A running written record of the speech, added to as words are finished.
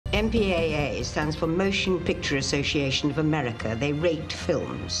MPAA stands for Motion Picture Association of America. They rate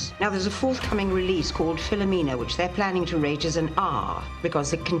films. Now, there's a forthcoming release called Philomena, which they're planning to rate as an R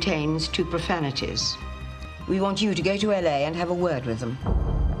because it contains 2 profanities. We want you to go to LA and have a word with them.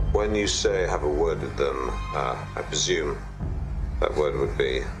 When you say have a word with them, I presume that word would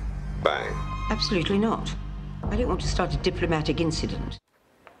be bang. Absolutely not. I don't want to start a diplomatic incident.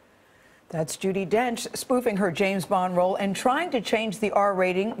 That's Judi Dench spoofing her James Bond role and trying to change the R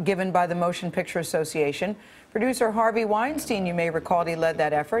rating given by the Motion Picture Association. Producer Harvey Weinstein, you may recall, he led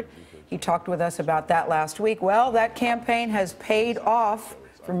that effort. He talked with us about that last week. Well, that campaign has paid off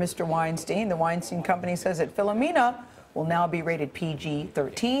for Mr. Weinstein. The Weinstein Company says that Philomena will now be rated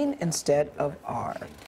PG-13 instead of R.